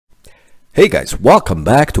Hey guys, welcome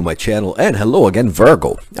back to my channel and hello again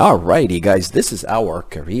Virgo. Alrighty guys, this is our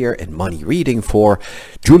career and money reading for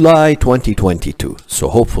July 2022. So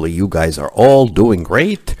hopefully you guys are all doing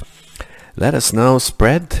great. Let us now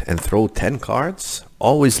spread and throw 10 cards,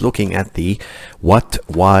 always looking at the what,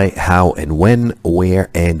 why, how, and when, where,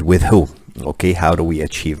 and with who. Okay, how do we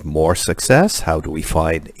achieve more success? How do we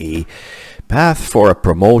find a path for a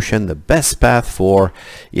promotion, the best path for,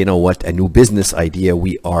 a new business idea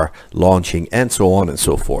we are launching, and so on and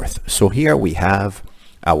so forth. So here we have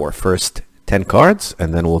our first 10 cards,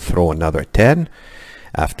 and then we'll throw another 10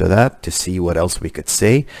 after that to see what else we could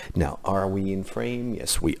say. Now, are we in frame?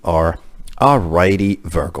 Yes, we are. Alrighty,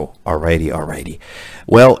 Virgo. Alrighty.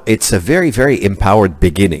 Well, it's a very empowered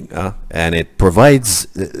beginning, and it provides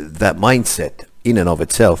that mindset in and of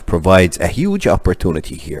itself provides a huge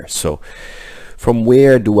opportunity here. So from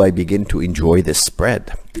where do I begin to enjoy this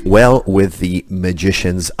spread? Well, with the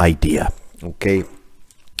magician's idea. Okay,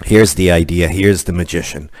 here's the idea, here's the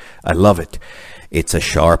magician. I love it. It's a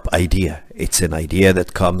sharp idea. It's an idea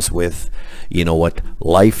that comes with,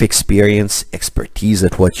 life experience, expertise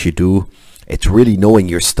at what you do. It's really knowing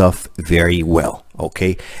your stuff very well,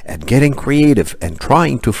 okay? And getting creative and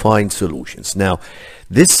trying to find solutions. Now,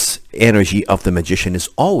 this energy of the magician is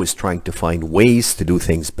always trying to find ways to do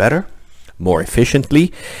things better, more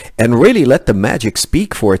efficiently, and really let the magic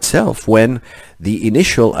speak for itself when the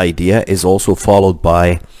initial idea is also followed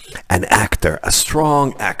by an actor, a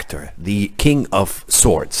strong actor, the King of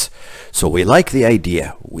Swords. So we like the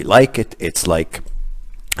idea, we like it. It's like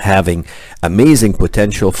having amazing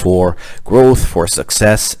potential for growth, for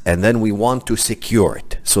success, and then we want to secure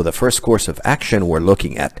it. So the first course of action, we're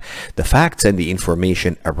looking at the facts and the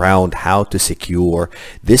information around how to secure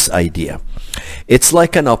this idea. It's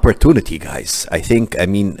like an opportunity, guys. I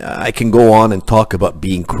can go on and talk about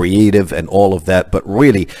being creative and all of that, but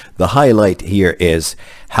really the highlight here is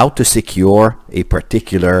how to secure a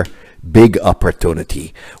particular big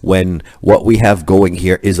opportunity when what we have going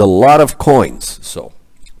here is a lot of coins. So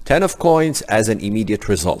 10 of coins as an immediate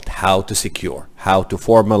result. How to secure, how to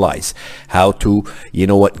formalize, how to,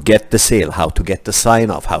 get the sale, how to get the sign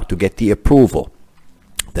off, how to get the approval.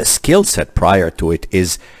 The skill set prior to it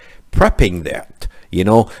is prepping that,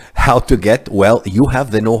 how to get, well, you have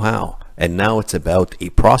the know-how. And now it's about a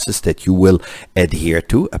process that you will adhere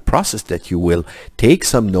to, a process that you will take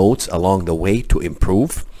some notes along the way to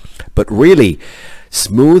improve. But really,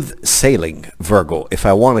 smooth sailing, Virgo. If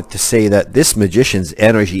I wanted to say that this magician's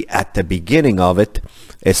energy at the beginning of it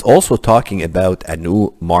is also talking about a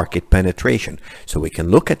new market penetration. So we can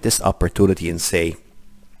look at this opportunity and say,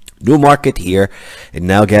 new market here, and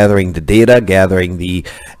now gathering the data, gathering the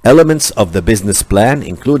elements of the business plan,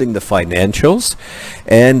 including the financials,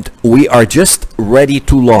 and we are just ready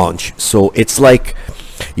to launch. So it's like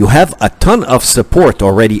you have a ton of support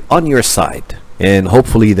already on your side. And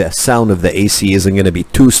hopefully the sound of the AC isn't going to be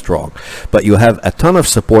too strong, but you have a ton of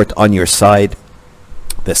support on your side.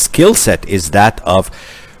 The skill set is that of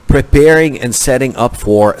preparing and setting up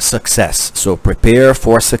for success. So prepare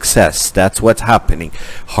for success. That's what's happening.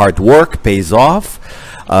 Hard work pays off.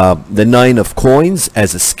 The 9 of coins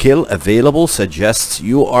as a skill available suggests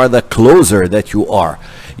you are the closer that you are.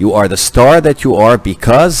 You are the star that you are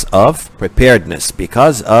because of preparedness,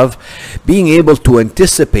 because of being able to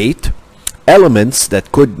anticipate elements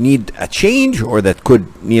that could need a change or that could,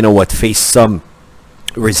 face some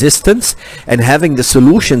resistance, and having the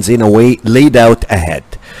solutions in a way laid out ahead.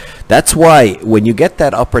 That's why when you get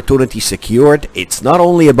that opportunity secured, it's not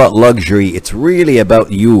only about luxury, it's really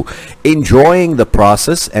about you enjoying the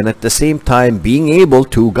process and at the same time being able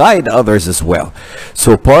to guide others as well.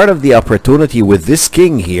 So part of the opportunity with this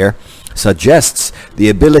king here suggests the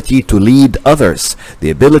ability to lead others. The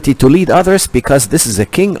ability to lead others because this is a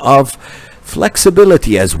king of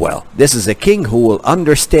flexibility as well. This is a king who will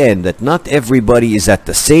understand that not everybody is at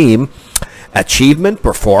the same achievement,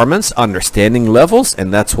 performance, understanding levels,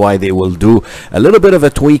 and that's why they will do a little bit of a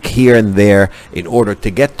tweak here and there in order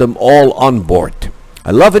to get them all on board.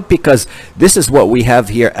 I love it because this is what we have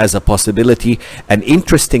here as a possibility, an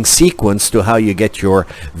interesting sequence to how you get your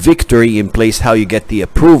victory in place, how you get the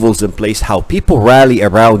approvals in place, how people rally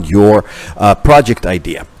around your project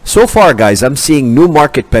idea. So far, guys, I'm seeing new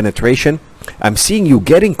market penetration. I'm seeing you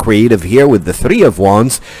getting creative here with the 3 of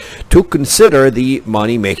Wands to consider the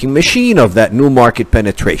money-making machine of that new market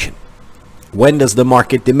penetration. When does the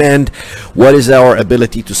market demand? What is our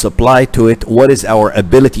ability to supply to it? What is our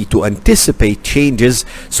ability to anticipate changes?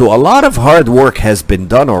 So a lot of hard work has been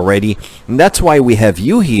done already, and that's why we have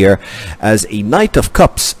you here as a Knight of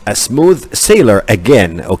Cups, a smooth sailor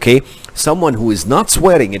again, okay? Someone who is not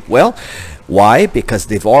sweating it. Well, Why? Because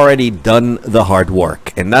they've already done the hard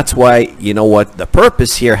work. And that's why, you know what, the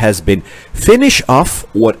purpose here has been finish off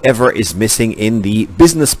whatever is missing in the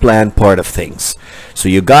business plan part of things. So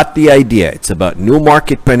you got the idea. It's about new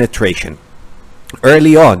market penetration.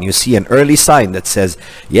 Early on, you see an early sign that says,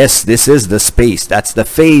 yes, this is the space. That's the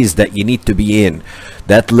phase that you need to be in,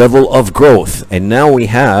 that level of growth. And now we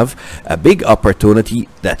have a big opportunity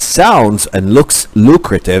that sounds and looks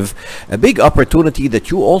lucrative, a big opportunity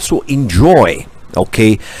that you also enjoy,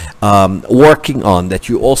 okay, working on, that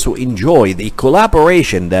you also enjoy, the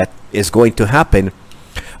collaboration that is going to happen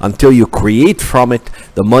until you create from it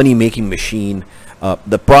the money-making machine,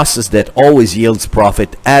 the process that always yields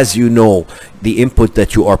profit, as you know, the input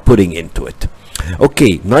that you are putting into it.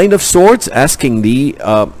 Okay, Nine of Swords, asking the,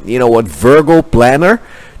 you know what, Virgo planner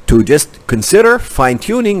to just consider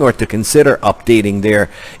fine-tuning or to consider updating their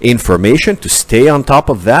information, to stay on top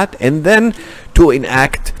of that, and then to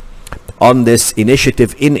enact on this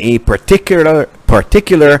initiative in a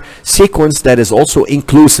particular sequence that is also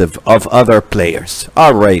inclusive of other players.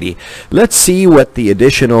 Alrighty, let's see what the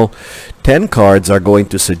additional 10 cards are going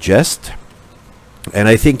to suggest. And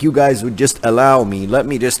I think you guys would just allow me, let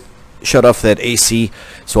me just shut off that AC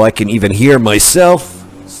so I can even hear myself.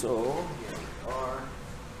 So here we are,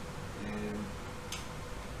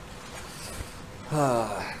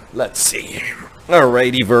 and let's see.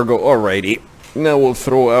 Alrighty, Virgo, alrighty. Now we'll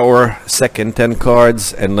throw our second 10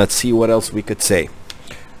 cards and let's see what else we could say.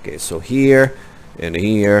 Okay, so here and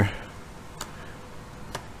here,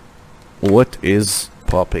 what is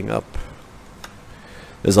popping up?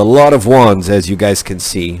 There's a lot of wands, as you guys can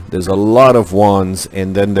see. There's a lot of wands,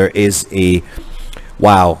 and then there is a,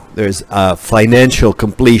 wow, there's a financial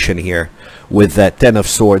completion here with that 10 of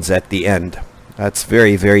Swords at the end. That's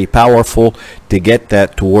very, very powerful to get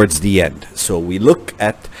that towards the end. So we look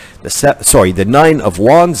at the Nine of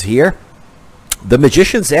Wands here. The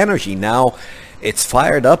Magician's energy now, it's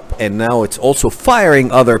fired up, and now it's also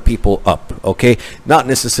firing other people up, okay? Not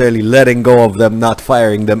necessarily letting go of them, not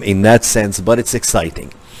firing them in that sense, but it's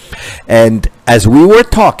exciting. And as we were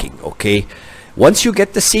talking, okay, once you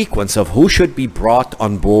get the sequence of who should be brought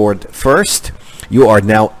on board first, you are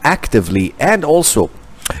now actively and also,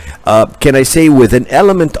 can I say, with an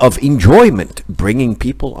element of enjoyment, bringing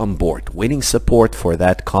people on board, winning support for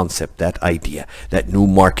that concept, that idea, that new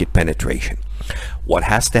market penetration. What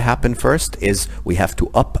has to happen first is we have to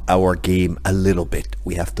up our game a little bit.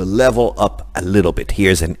 We have to level up a little bit.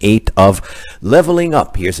 Here's an 8 of leveling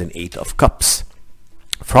up. Here's an 8 of Cups.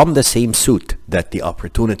 From the same suit that the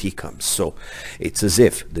opportunity comes. So it's as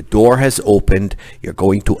if the door has opened. You're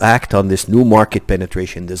going to act on this new market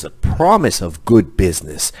penetration. There's a promise of good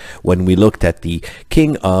business. When we looked at the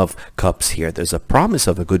King of Cups here, there's a promise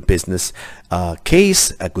of a good business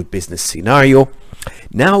case, a good business scenario.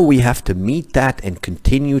 Now we have to meet that and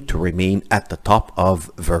continue to remain at the top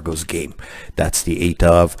of Virgo's game. That's the 8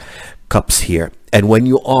 of Cups here. And when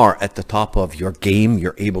you are at the top of your game,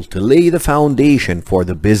 you're able to lay the foundation for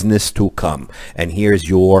the business to come. And here's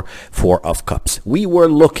your 4 of Cups. We were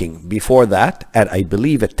looking before that at, I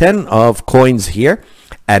believe, a 10 of coins here,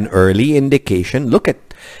 an early indication. Look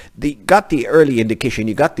at got the early indication,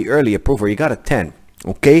 you got the early approval, you got a 10.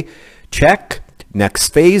 Okay, check. Next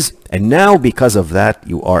phase, and now because of that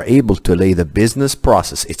you are able to lay the business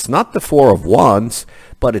process. It's not the 4 of Wands,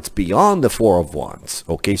 but it's beyond the 4 of Wands.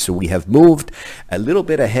 Okay, so we have moved a little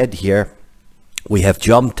bit ahead here. We have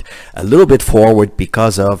jumped a little bit forward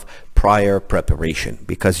because of prior preparation,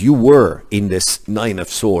 because you were in this 9 of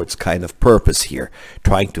Swords kind of purpose here,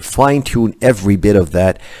 trying to fine-tune every bit of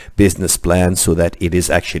that business plan so that it is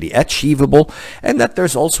actually achievable and that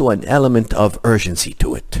there's also an element of urgency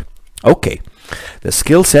to it. Okay. The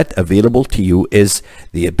skill set available to you is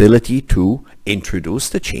the ability to introduce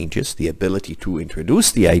the changes, the ability to introduce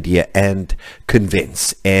the idea and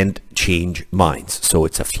convince and change minds. So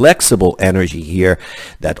it's a flexible energy here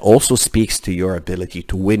that also speaks to your ability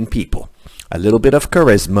to win people. A little bit of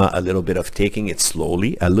charisma, a little bit of taking it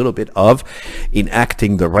slowly, a little bit of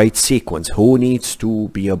enacting the right sequence. Who needs to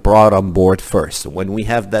be brought on board first? When we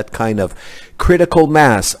have that kind of critical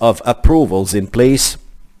mass of approvals in place,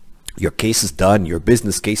 your case is done, your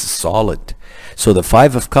business case is solid. So the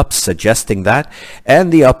 5 of Cups suggesting that,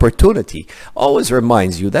 and the opportunity always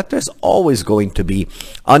reminds you that there's always going to be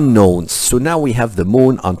unknowns. So now we have the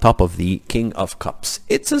Moon on top of the King of Cups.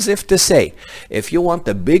 It's as if to say, if you want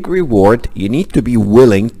a big reward, you need to be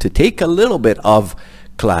willing to take a little bit of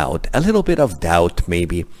cloud, a little bit of doubt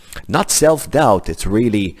maybe. Not self-doubt, it's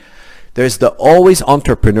really... There's the always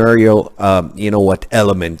entrepreneurial, you know what,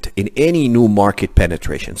 element in any new market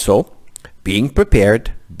penetration. So being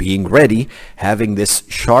prepared, being ready, having this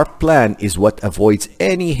sharp plan is what avoids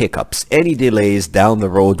any hiccups, any delays down the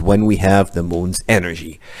road when we have the moon's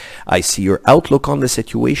energy. I see your outlook on the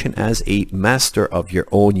situation as a master of your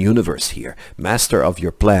own universe here, master of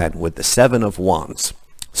your plan with the Seven of Wands.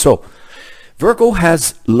 So Virgo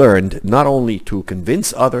has learned not only to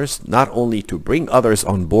convince others, not only to bring others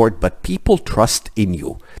on board, but people trust in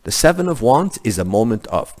you. The Seven of Wands is a moment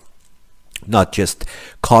of not just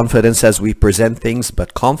confidence as we present things,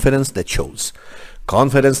 but confidence that shows.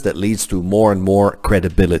 Confidence that leads to more and more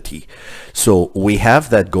credibility. So we have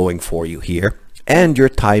that going for you here. And your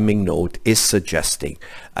timing note is suggesting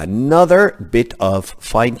another bit of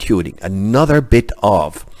fine-tuning, another bit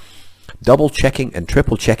of double checking and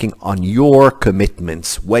triple checking on your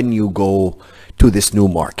commitments when you go to this new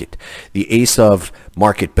market. The Ace of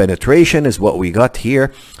Market Penetration is what we got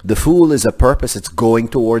here. The Fool is a purpose. It's going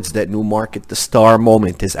towards that new market. The Star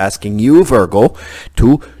Moment is asking you, Virgo,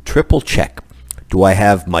 to triple check. Do I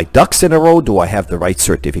have my ducks in a row? Do I have the right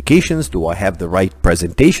certifications? Do I have the right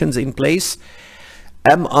presentations in place?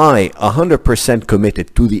 Am I 100%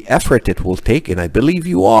 committed to the effort it will take? And I believe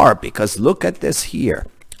you are, because look at this here.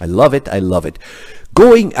 I love it. I love it.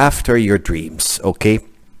 Going after your dreams, okay,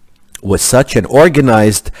 with such an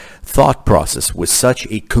organized thought process, with such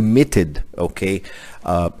a committed, okay,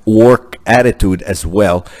 work attitude as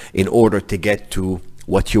well, in order to get to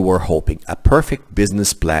what you were hoping. A perfect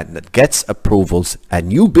business plan that gets approvals, a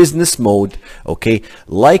new business mode, okay,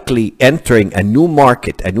 likely entering a new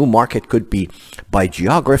market. A new market could be by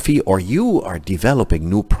geography, or you are developing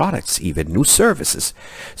new products, even new services.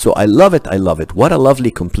 So I love it. I love it. What a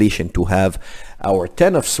lovely completion to have our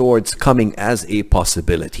Ten of Swords coming as a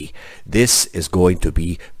possibility. This is going to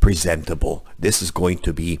be presentable. This is going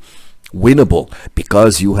to be winnable,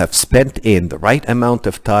 because you have spent in the right amount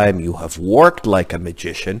of time, you have worked like a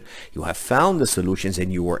magician, you have found the solutions,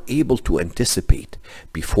 and you were able to anticipate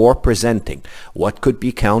before presenting what could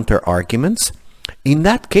be counter arguments. In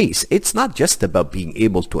that case, it's not just about being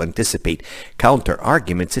able to anticipate counter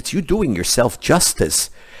arguments, it's you doing yourself justice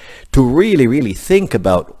to really think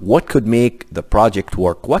about what could make the project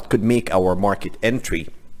work, what could make our market entry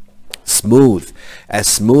smooth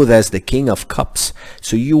as the King of Cups.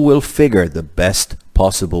 So you will figure the best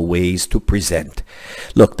possible ways to present.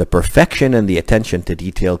 Look, the perfection and the attention to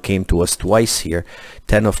detail came to us twice here.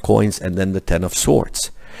 10 of Coins and then the 10 of Swords.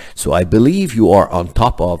 So I believe you are on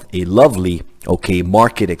top of a lovely, okay,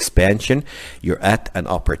 market expansion. You're at an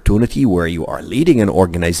opportunity where you are leading an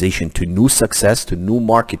organization to new success, to new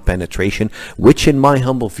market penetration, which in my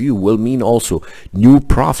humble view will mean also new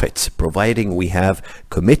profits, providing we have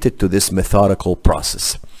committed to this methodical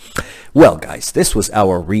process. Well, guys, this was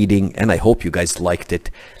our reading, and I hope you guys liked it.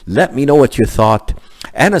 Let me know what you thought.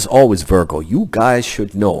 And as always, Virgo, you guys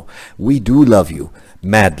should know we do love you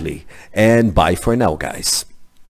madly. And bye for now, guys.